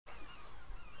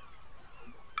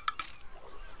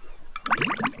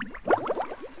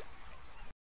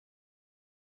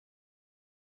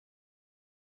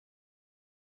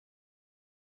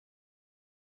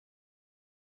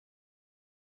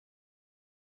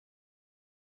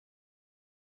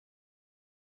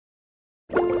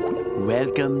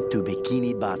Welcome to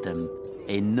Bikini Bottom,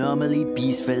 a normally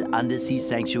peaceful undersea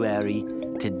sanctuary.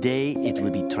 Today it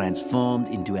will be transformed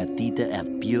into a theater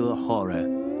of pure horror,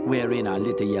 wherein our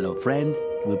little yellow friend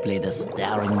will play the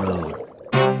starring role.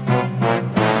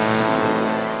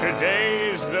 Today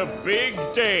is the big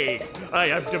day. I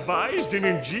have devised an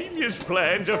ingenious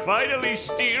plan to finally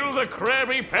steal the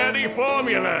Krabby Patty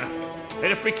formula.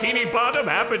 And if Bikini Bottom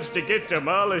happens to get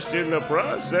demolished in the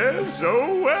process,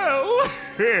 oh well.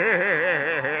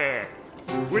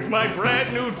 With my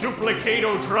brand new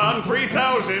Duplicatotron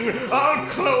 3000, I'll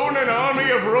clone an army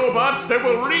of robots that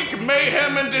will wreak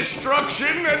mayhem and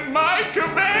destruction at my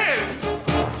command.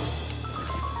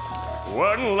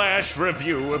 One last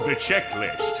review of the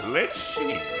checklist. Let's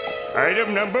see.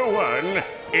 Item number 1,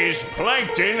 is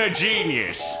Plankton a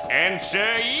genius?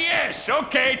 Answer yes.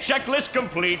 Okay, checklist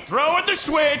complete. Throw in the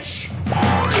switch.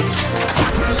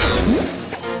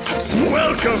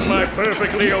 Welcome, my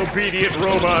perfectly obedient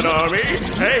robot army.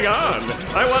 Hang on.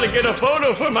 I want to get a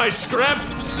photo for my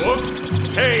scrapbook.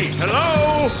 Hey,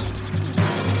 hello?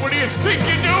 What do you think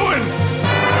you're doing?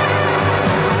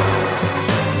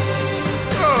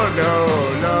 Oh,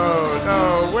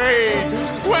 no, wait!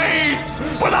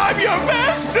 But I'm your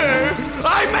master!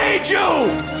 I made you!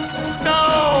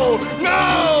 No!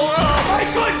 Oh, my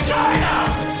good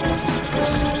China!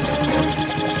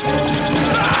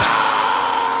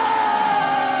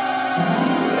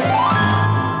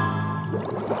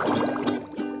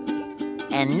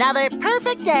 Another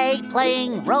perfect day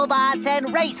playing robots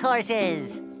and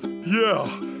racehorses. Yeah,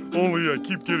 only I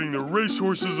keep getting the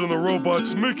racehorses and the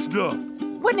robots mixed up.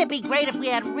 Wouldn't it be great if we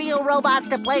had real robots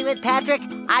to play with, Patrick?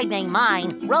 I'd name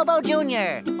mine Robo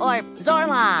Jr. or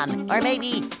Zorlon or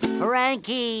maybe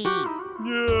Frankie.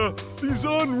 Yeah, these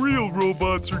unreal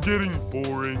robots are getting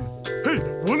boring. Hey,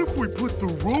 what if we put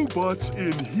the robots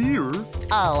in here?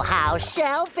 Oh, how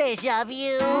shellfish of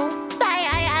you.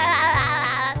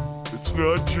 It's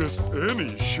not just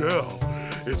any shell.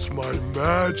 It's my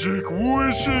magic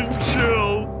wishing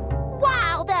shell.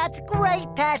 Wow, that's great,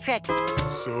 Patrick.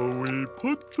 So we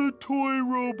put the toy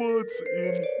robots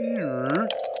in here.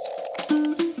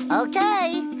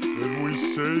 Okay. Then we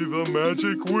say the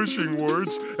magic wishing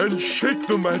words and shake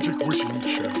the magic wishing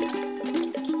shell.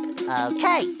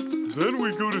 Okay. Then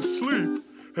we go to sleep,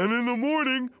 and in the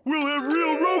morning, we'll have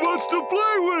real robots to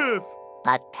play with.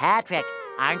 But Patrick,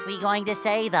 aren't we going to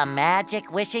say the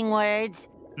magic wishing words?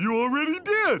 You already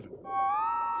did.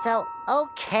 So,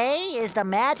 okay is the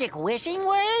magic wishing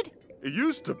word? It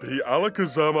used to be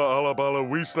Alakazama Alabala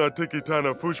Wiesna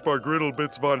Tikitana Fushbar Griddle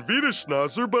Bits von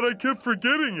Wiederschnauzer, but I kept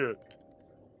forgetting it.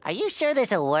 Are you sure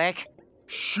this'll work?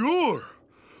 Sure.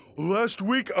 Last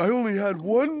week, I only had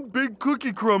one big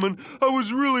cookie crumb and I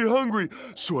was really hungry.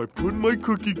 So I put my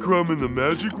cookie crumb in the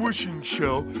magic wishing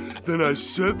shell. Then I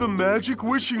said the magic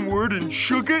wishing word and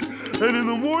shook it. And in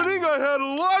the morning, I had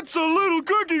lots of little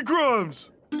cookie crumbs.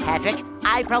 Patrick,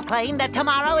 I proclaim that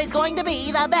tomorrow is going to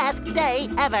be the best day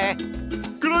ever.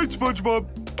 Good night, Spongebob.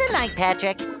 Good night,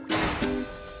 Patrick.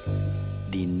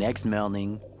 The next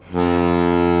morning.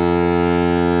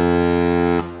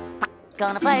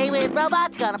 Gonna play with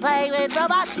robots, gonna play with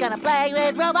robots, gonna play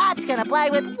with robots, gonna play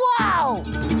with... Wow!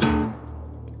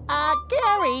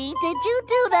 Gary, did you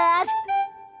do that?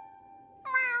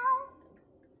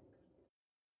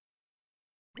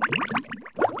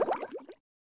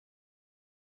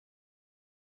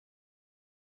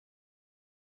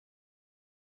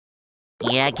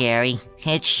 Yeah, Gary,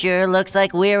 it sure looks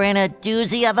like we're in a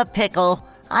doozy of a pickle.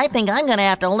 I think I'm gonna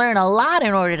have to learn a lot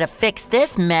in order to fix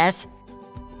this mess.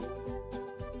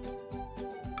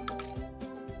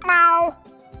 Meow.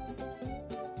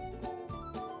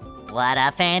 What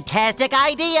a fantastic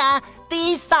idea!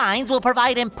 These signs will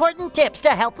provide important tips to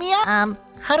help me out.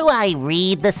 How do I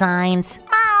read the signs?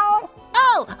 Meow.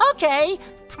 Oh, okay.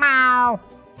 Meow.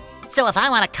 So if I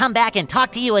want to come back and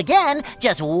talk to you again,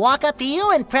 just walk up to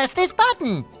you and press this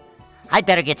button. I'd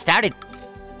better get started.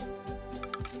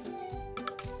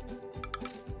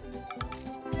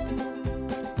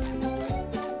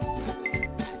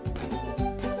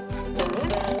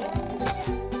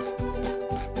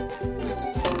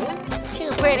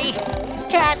 Too pretty.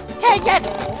 Can't take it.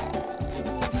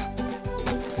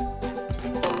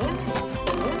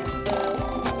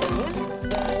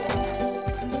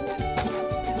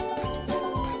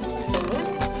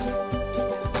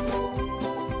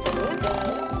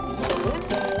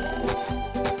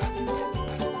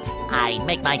 I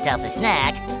make myself a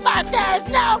snack, but there's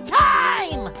no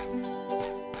time!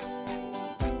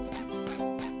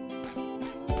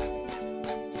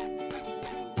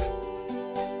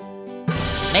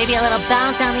 Maybe a little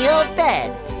bounce on the old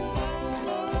bed.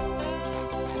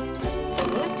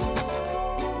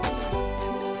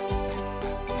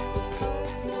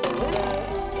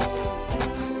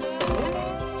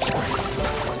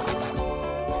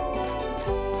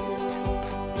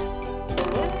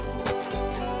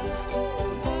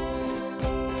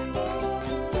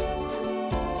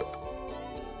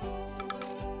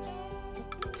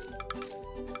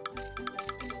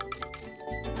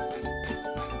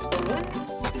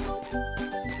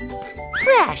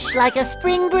 Fresh like a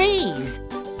spring breeze.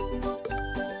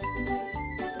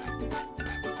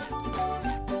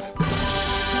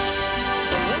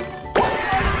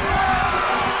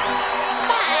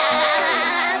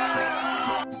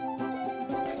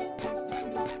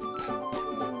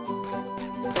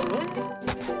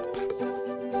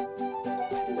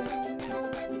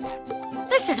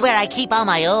 This is where I keep all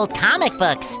my old comic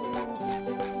books.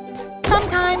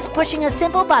 Sometimes pushing a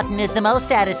simple button is the most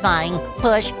satisfying.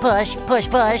 Push, push, push,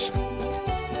 push.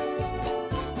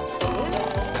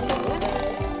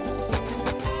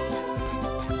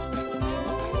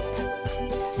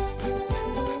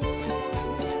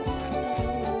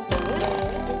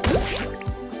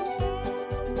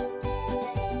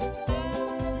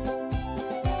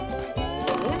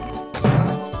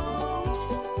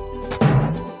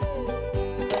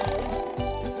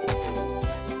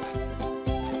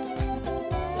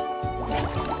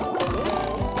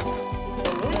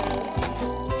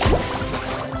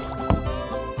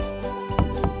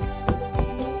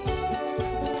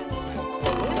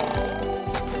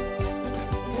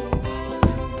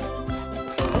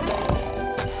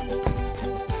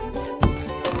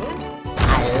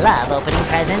 I love opening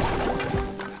presents.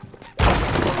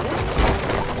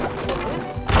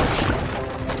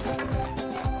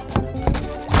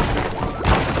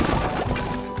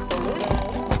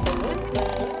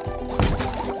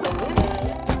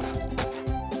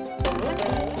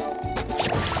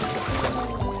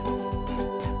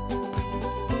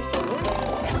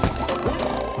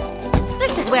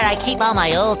 This is where I keep all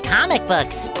my old comic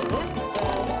books.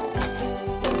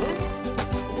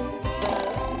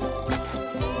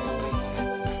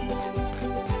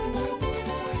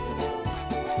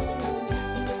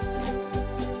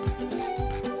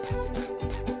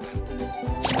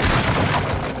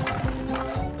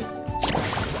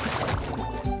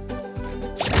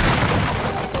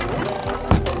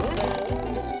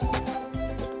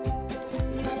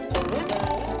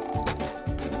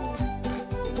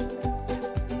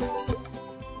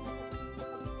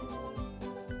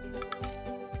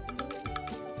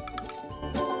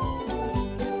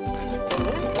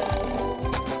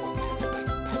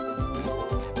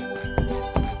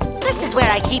 This is where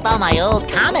I keep all my old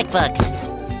comic books.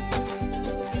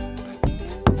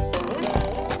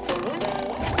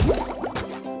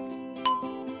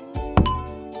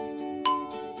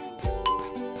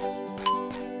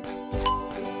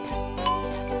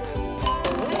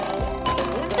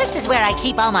 This is where I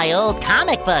keep all my old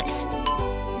comic books.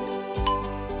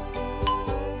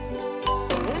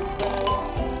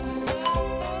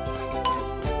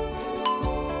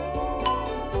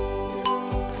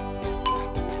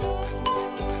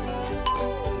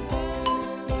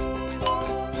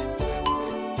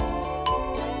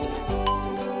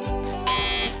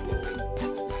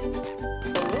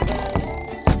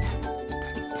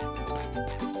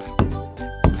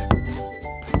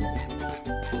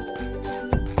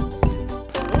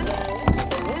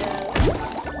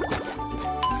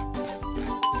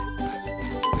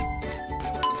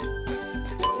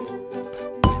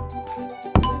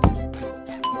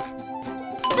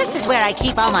 This is where I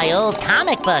keep all my old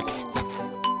comic books.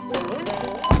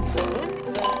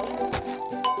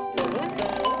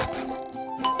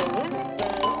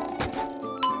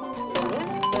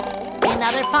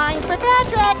 Another find for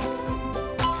Patrick.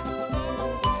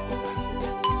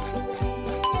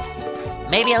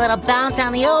 Maybe a little bounce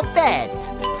on the old bed.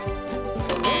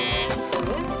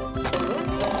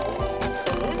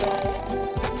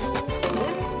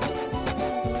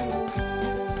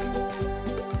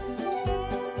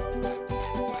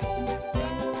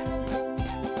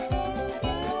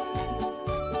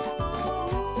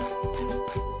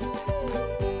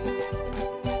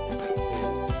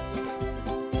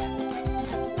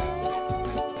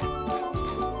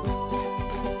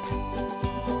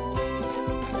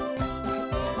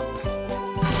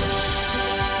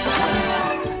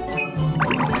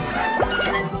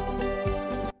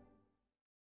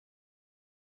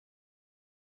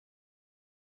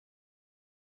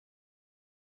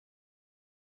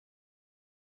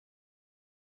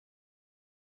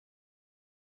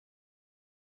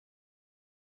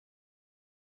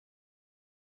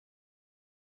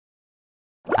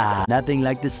 Nothing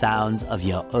like the sounds of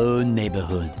your own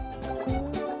neighborhood.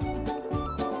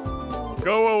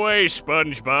 Go away,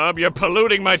 Spongebob. You're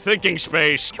polluting my thinking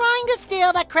space. Trying to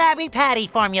steal the Krabby Patty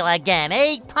formula again,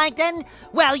 eh, Plankton?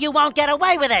 Well, you won't get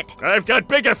away with it. I've got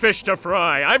bigger fish to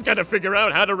fry. I've got to figure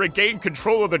out how to regain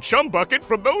control of the chum bucket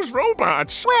from those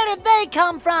robots. Where did they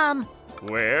come from?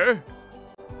 Where?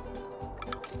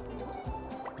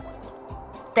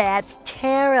 That's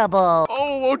terrible.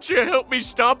 Oh, won't you help me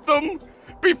stop them?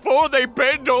 before they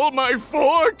bend all my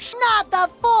forks? Not the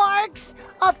forks!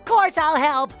 Of course I'll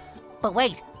help. But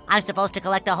wait, I'm supposed to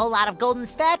collect a whole lot of golden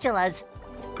spatulas.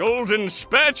 Golden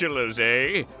spatulas,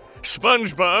 eh?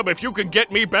 SpongeBob, if you can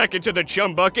get me back into the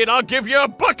chum bucket, I'll give you a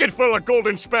bucket full of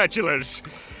golden spatulas.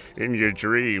 In your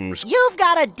dreams. You've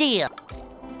got a deal.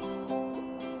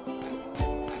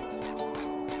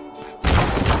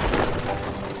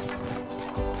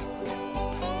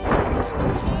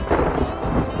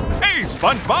 Hey,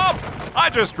 SpongeBob! I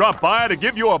just dropped by to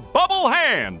give you a bubble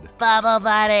hand. Bubble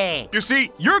buddy. You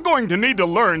see, you're going to need to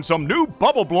learn some new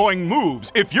bubble-blowing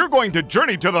moves if you're going to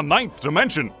journey to the 9th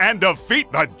dimension and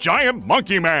defeat the giant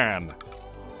monkey man.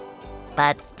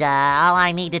 But all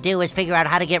I need to do is figure out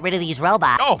how to get rid of these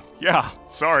robots. Oh, yeah,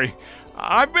 sorry.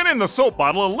 I've been in the soap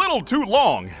bottle a little too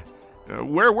long.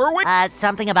 Where were we?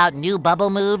 Something about new bubble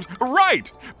moves.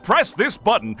 Right! Press this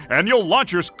button and you'll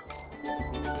launch your...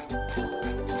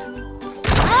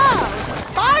 Oh,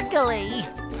 sparkly!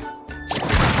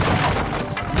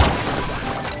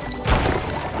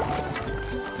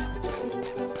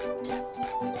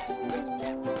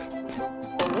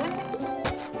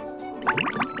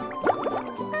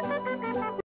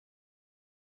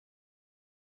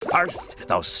 First,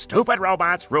 those stupid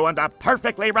robots ruined a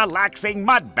perfectly relaxing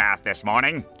mud bath this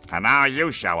morning. And now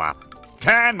you show up.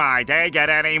 Can my day get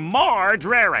any more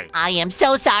dreary? I am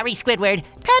so sorry, Squidward.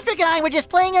 Patrick and I were just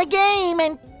playing a game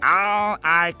and... Oh,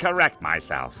 I correct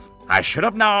myself. I should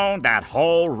have known that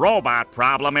whole robot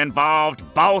problem involved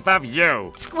both of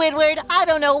you. Squidward, I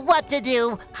don't know what to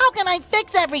do. How can I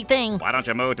fix everything? Why don't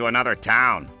you move to another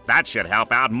town? That should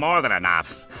help out more than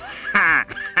enough. Ha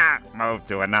ha! Move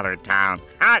to another town.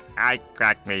 I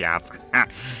cracked me up.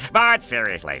 But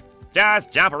seriously,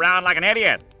 just jump around like an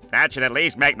idiot. That should at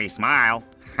least make me smile.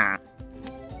 I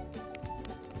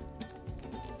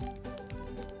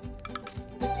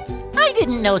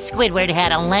didn't know Squidward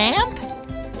had a lamp.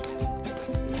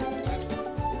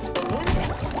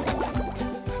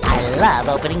 I love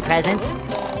opening presents.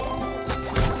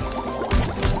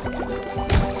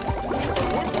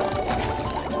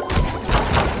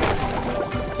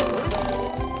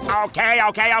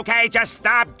 Okay, just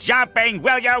stop jumping,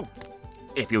 will you?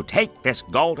 If you take this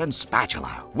golden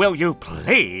spatula, will you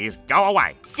please go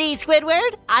away? See,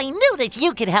 Squidward? I knew that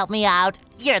you could help me out.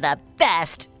 You're the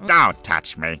best. Don't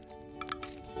touch me.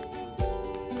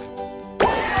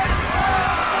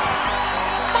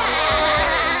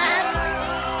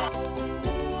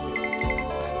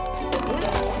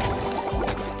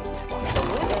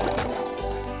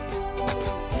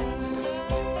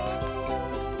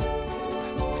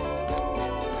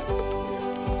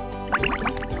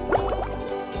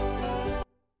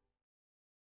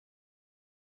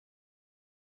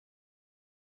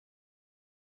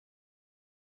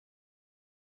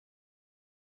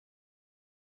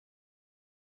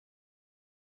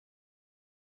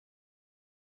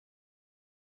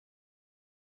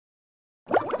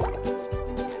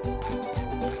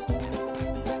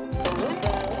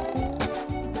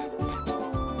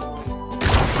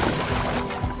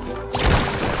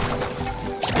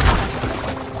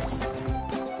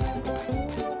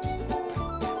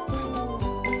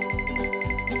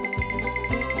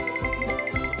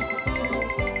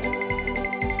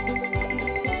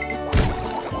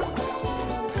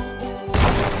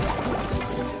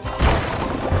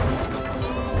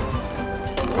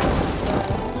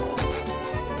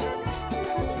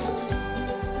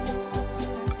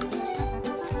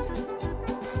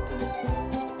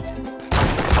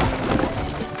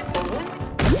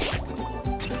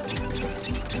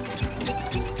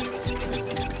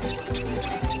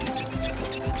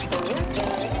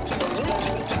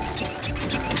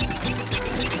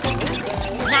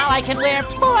 I can wear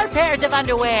 4 pairs of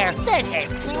underwear. This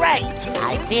is great.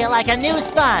 I feel like a new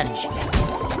sponge.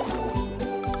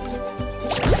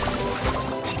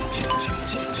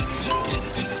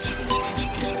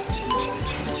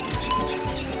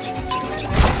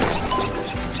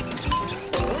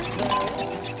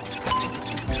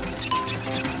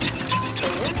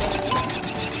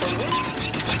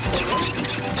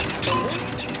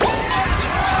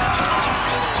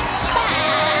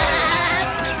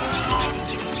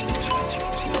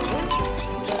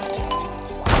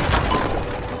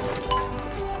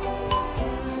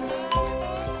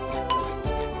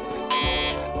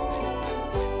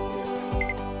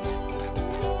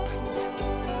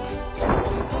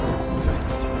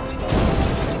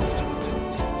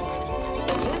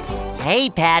 Hey,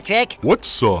 Patrick. What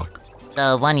sock?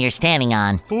 The one you're standing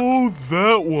on. Oh,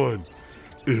 that one.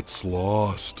 It's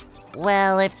lost.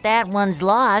 Well, if that one's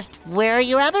lost, where are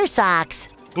your other socks?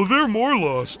 Oh, they're more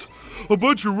lost. A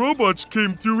bunch of robots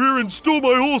came through here and stole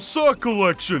my whole sock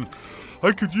collection.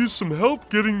 I could use some help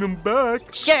getting them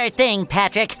back. Sure thing,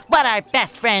 Patrick. What are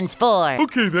best friends for?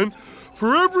 Okay then,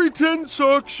 for every 10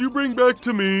 socks you bring back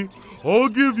to me, I'll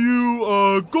give you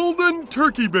a golden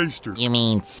turkey baster. You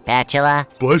mean spatula?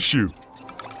 Bless you.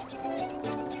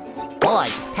 Boy,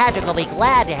 Patrick will be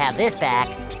glad to have this back.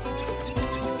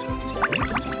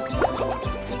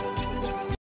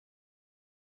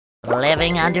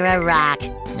 Living under a rock.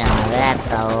 Now that's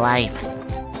the life.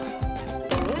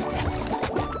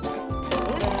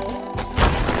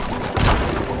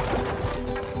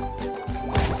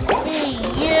 Hey,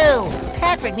 you!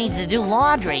 Patrick needs to do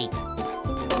laundry.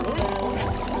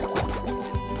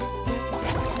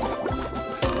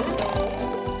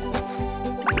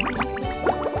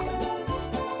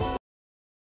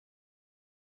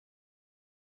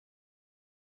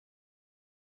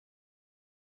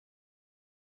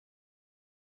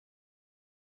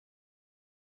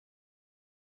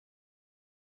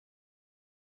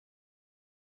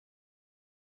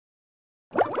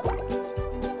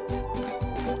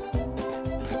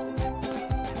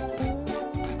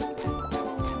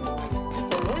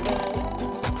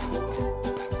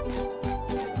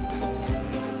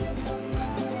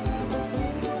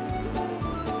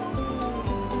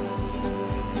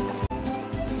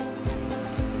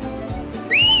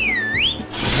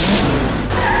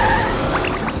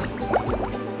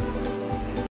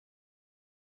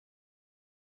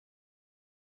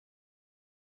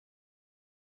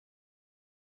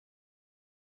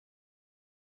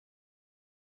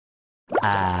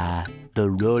 The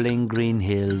rolling green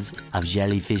hills of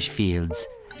Jellyfish Fields,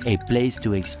 a place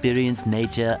to experience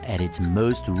nature at its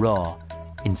most raw,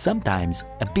 and sometimes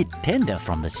a bit tender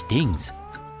from the stings.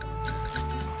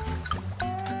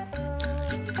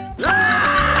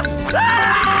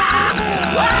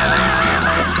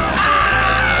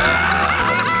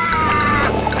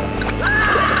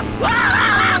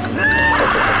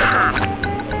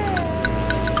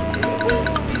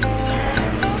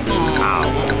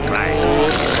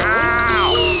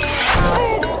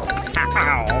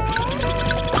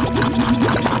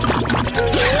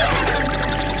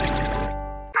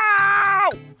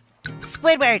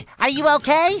 Squidward, are you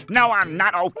okay? No, I'm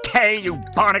not okay, you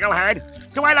barnacle head.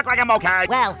 Do I look like I'm okay?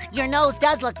 Well, your nose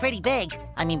does look pretty big.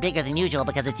 I mean, bigger than usual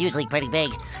because it's usually pretty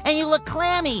big. And you look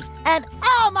clammy. And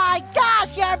oh my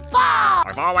gosh, you're bald!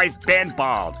 I've always been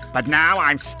bald, but now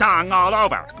I'm stung all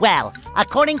over. Well,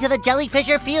 according to the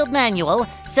Jellyfisher Field Manual,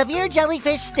 severe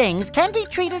jellyfish stings can be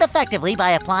treated effectively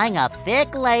by applying a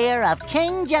thick layer of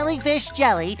king jellyfish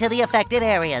jelly to the affected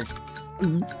areas.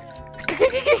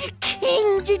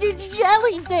 King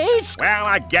Jellyfish! Well,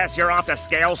 I guess you're off to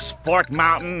scale Sport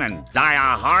Mountain and die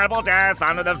a horrible death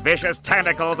under the vicious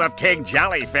tentacles of King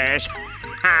Jellyfish.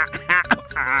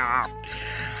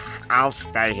 I'll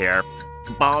stay here,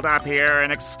 balled up here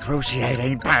in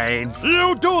excruciating pain.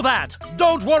 You do that!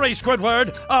 Don't worry,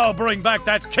 Squidward. I'll bring back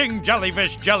that King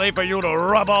Jellyfish jelly for you to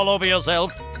rub all over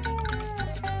yourself.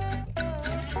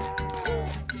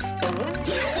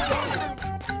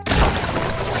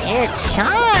 It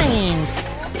shines!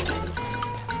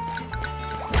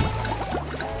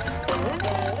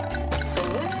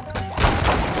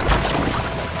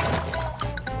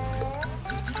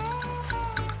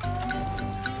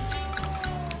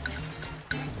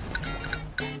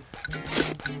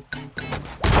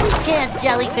 We can't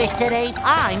jellyfish today.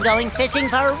 I'm going fishing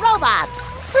for robots.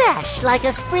 Fresh like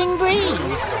a spring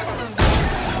breeze.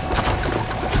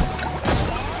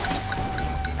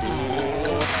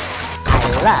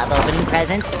 I love opening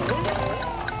presents.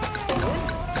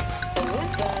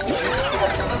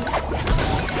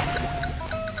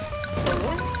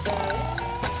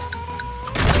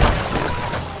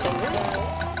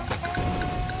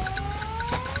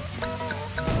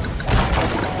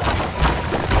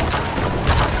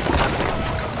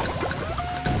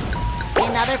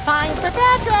 Another find for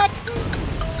Patrick!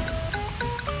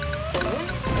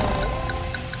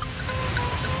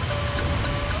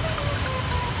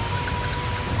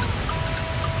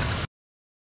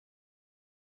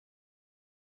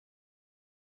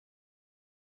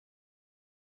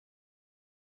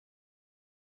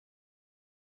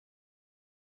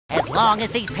 As long as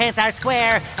these pants are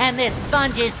square and this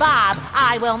sponge is Bob,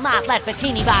 I will not let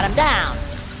Bikini Bottom down.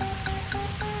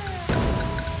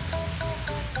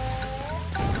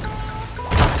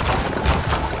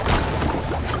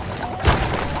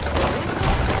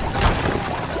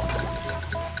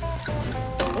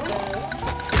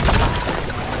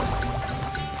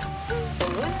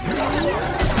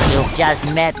 You've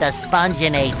just met the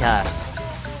Sponginator.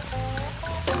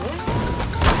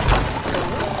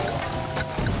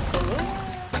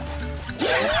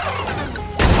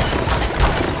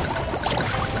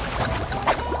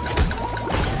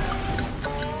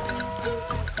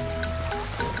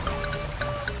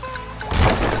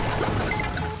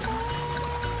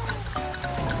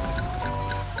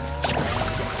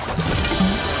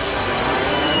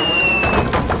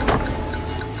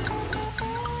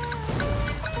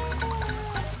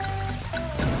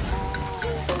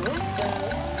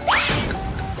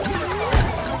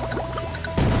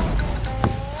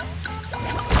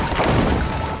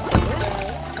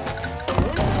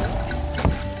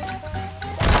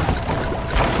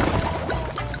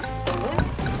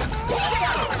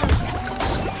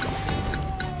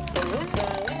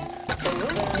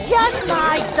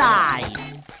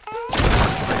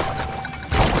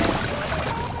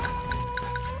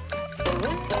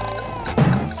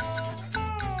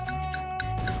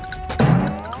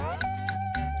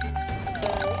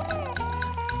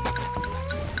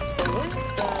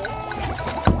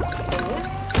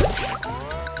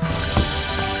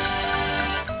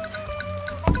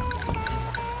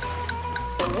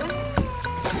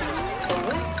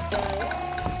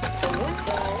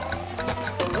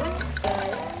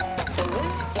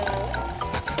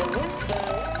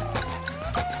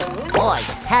 boy,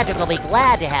 Patrick will be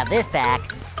glad to have this back.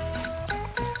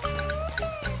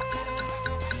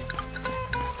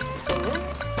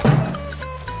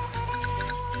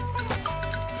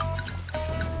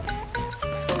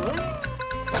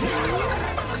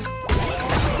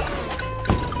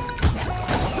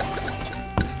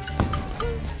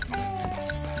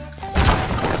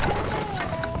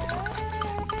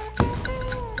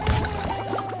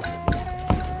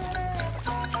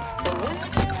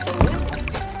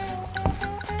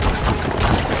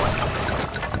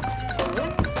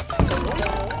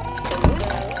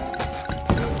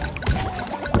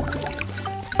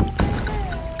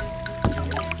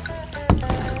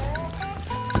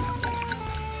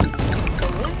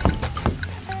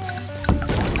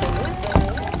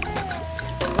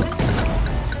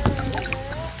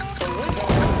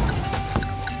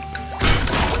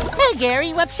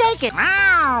 Gary, what's shaking?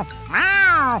 Meow!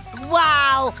 Meow!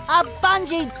 Wow, a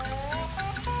bungee!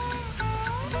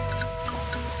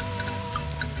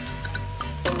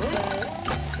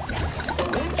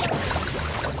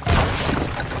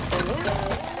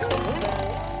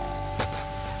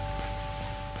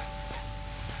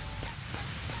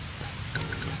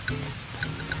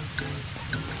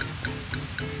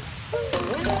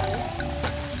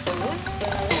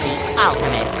 The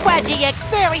ultimate wedgie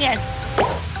experience!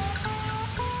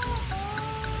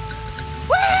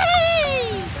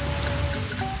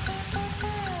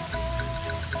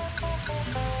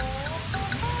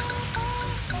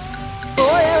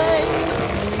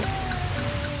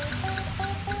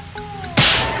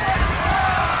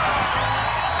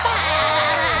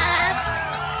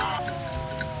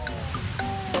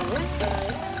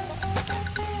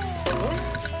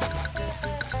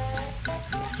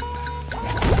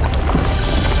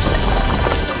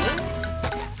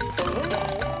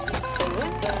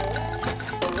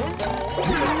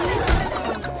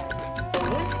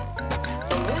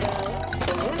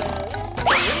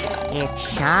 It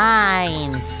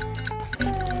shines.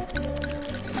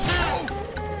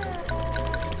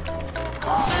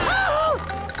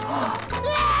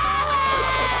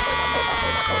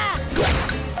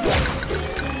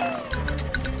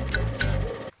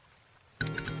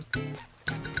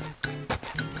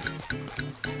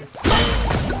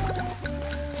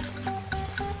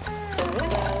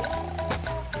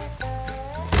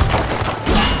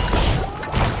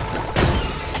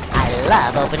 I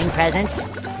love opening presents.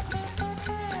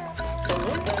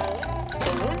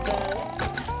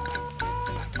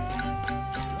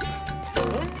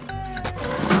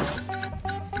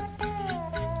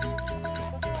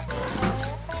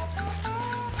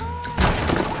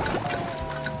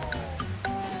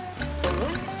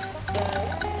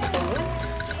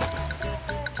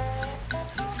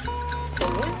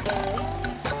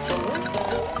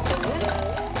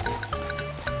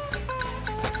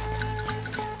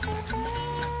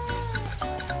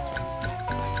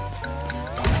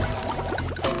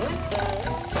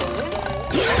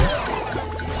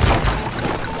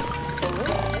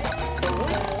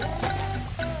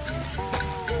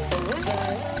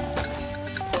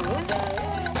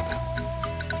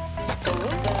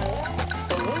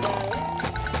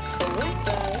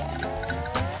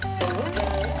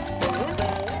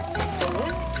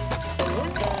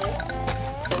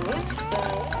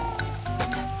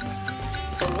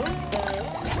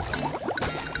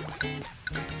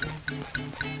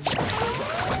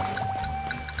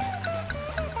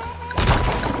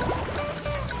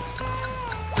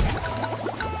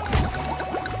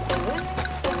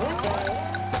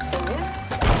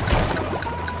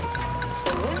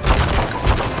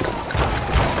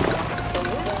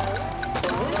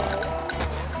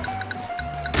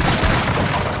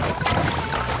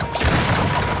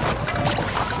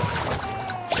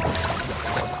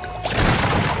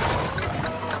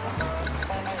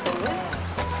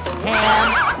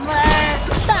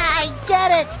 I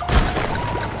get it!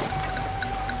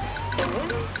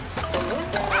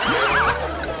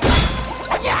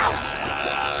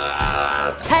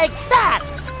 Take that!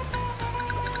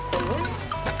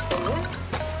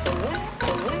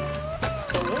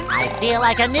 I feel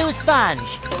like a new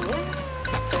sponge.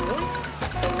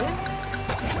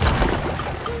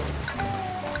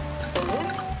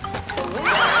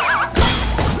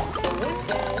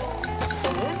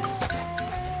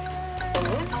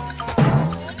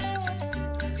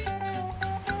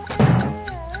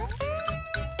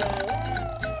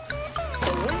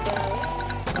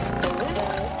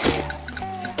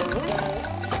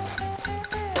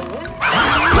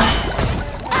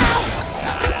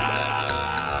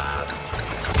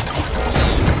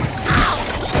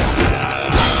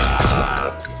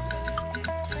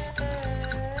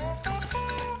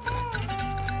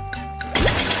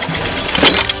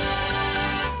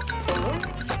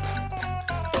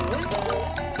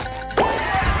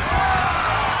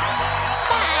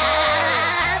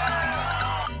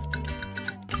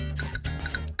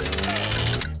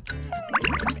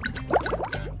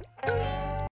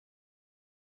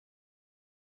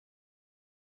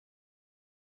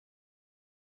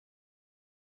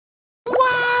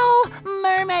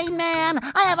 Rain Man.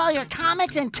 I have all your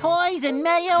comics and toys and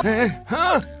mail.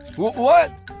 Huh?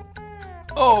 What?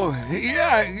 Oh,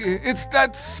 yeah, it's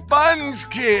that Sponge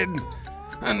Kid.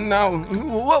 And now,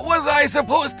 what was I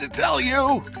supposed to tell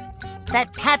you?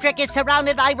 That Patrick is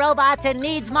surrounded by robots and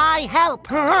needs my help.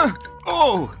 Huh?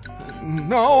 Oh,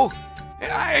 no.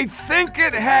 I think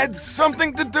it had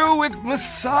something to do with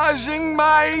massaging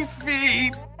my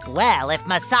feet. Well, if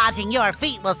massaging your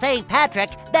feet will save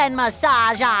Patrick, then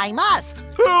massage I must.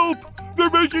 Help! They're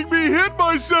making me hit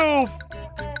myself!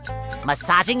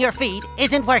 Massaging your feet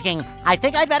isn't working. I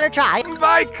think I'd better try.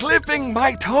 By clipping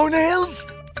my toenails?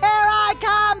 Here I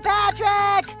come,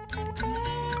 Patrick!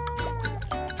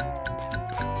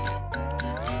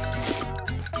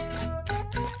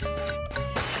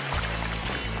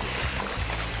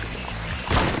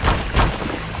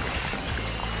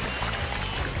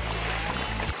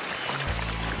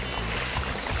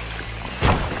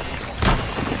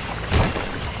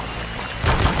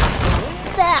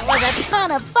 That was a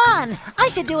ton of fun! I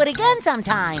should do it again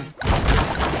sometime.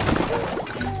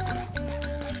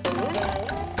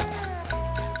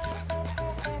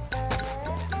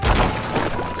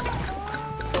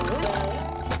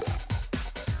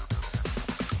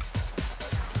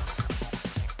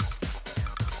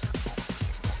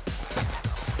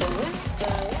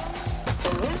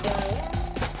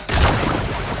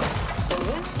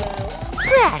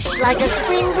 Fresh like a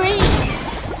spring breeze.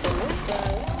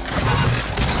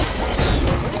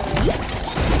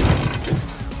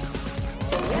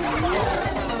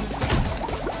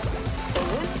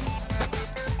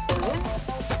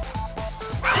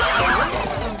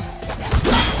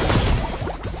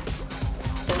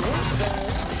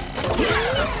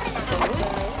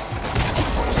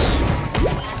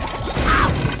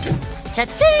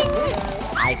 Cha-ching!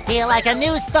 I feel like a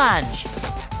new sponge.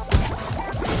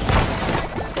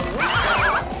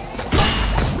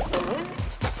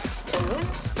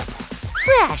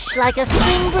 Fresh like a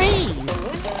spring breeze.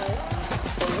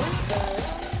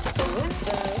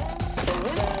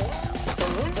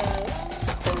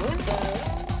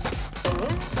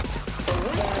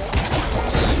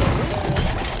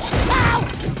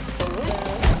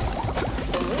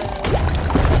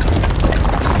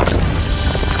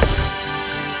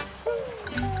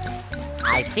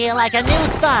 I feel like a new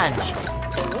sponge.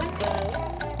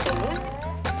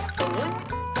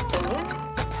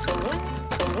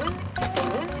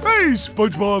 Hey,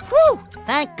 SpongeBob! Whew!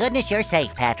 Thank goodness you're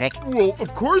safe, Patrick. Well,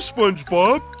 of course,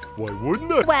 SpongeBob. Why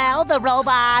wouldn't I? Well, the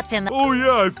robots and the... Oh,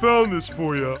 yeah, I found this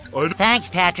for you. Thanks,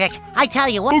 Patrick. I tell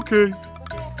you what... Okay.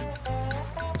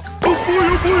 Oh, boy,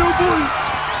 oh, boy, oh, boy!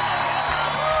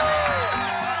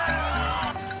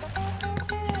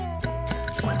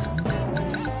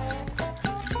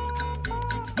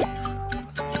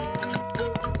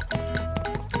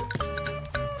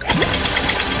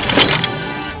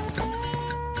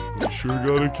 Sure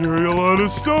gotta carry a lot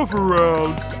of stuff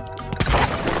around.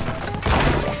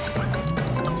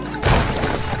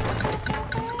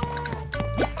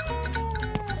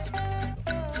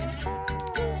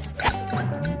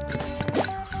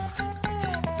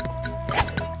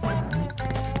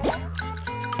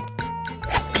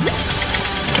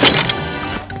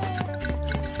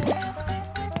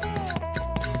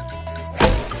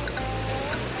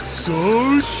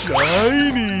 So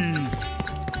shiny!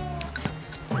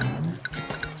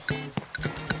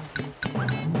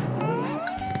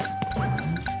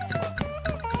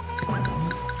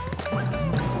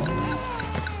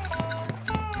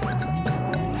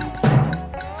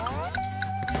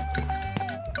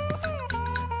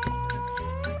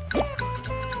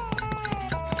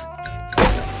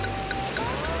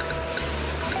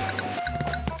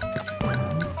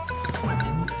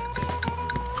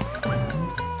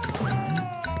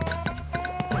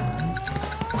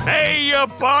 Hey, you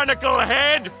barnacle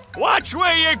head! Watch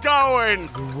where you're going!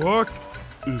 The rock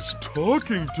is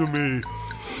talking to me.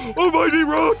 Almighty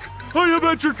Rock, I am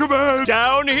at your command!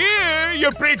 Down here,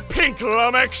 you big pink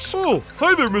lummox! Oh,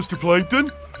 hi there, Mr. Plankton.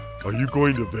 Are you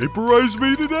going to vaporize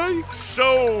me today?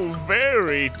 So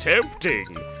very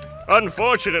tempting.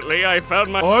 Unfortunately, I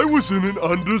found my... I was in an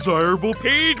undesirable...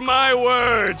 Heed my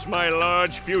words, my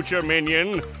large future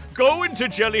minion. Go into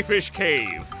Jellyfish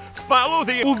Cave. Follow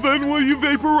the... Well, then will you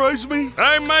vaporize me?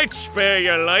 I might spare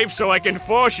your life so I can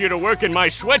force you to work in my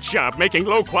sweatshop making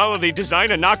low-quality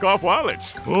design and knockoff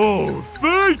wallets. Oh,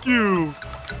 thank you!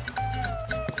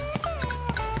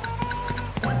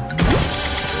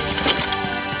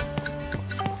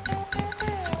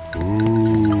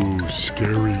 Ooh,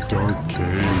 scary dark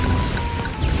cave.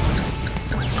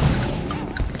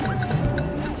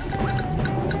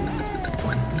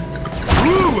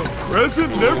 Ooh, a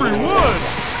present in every one!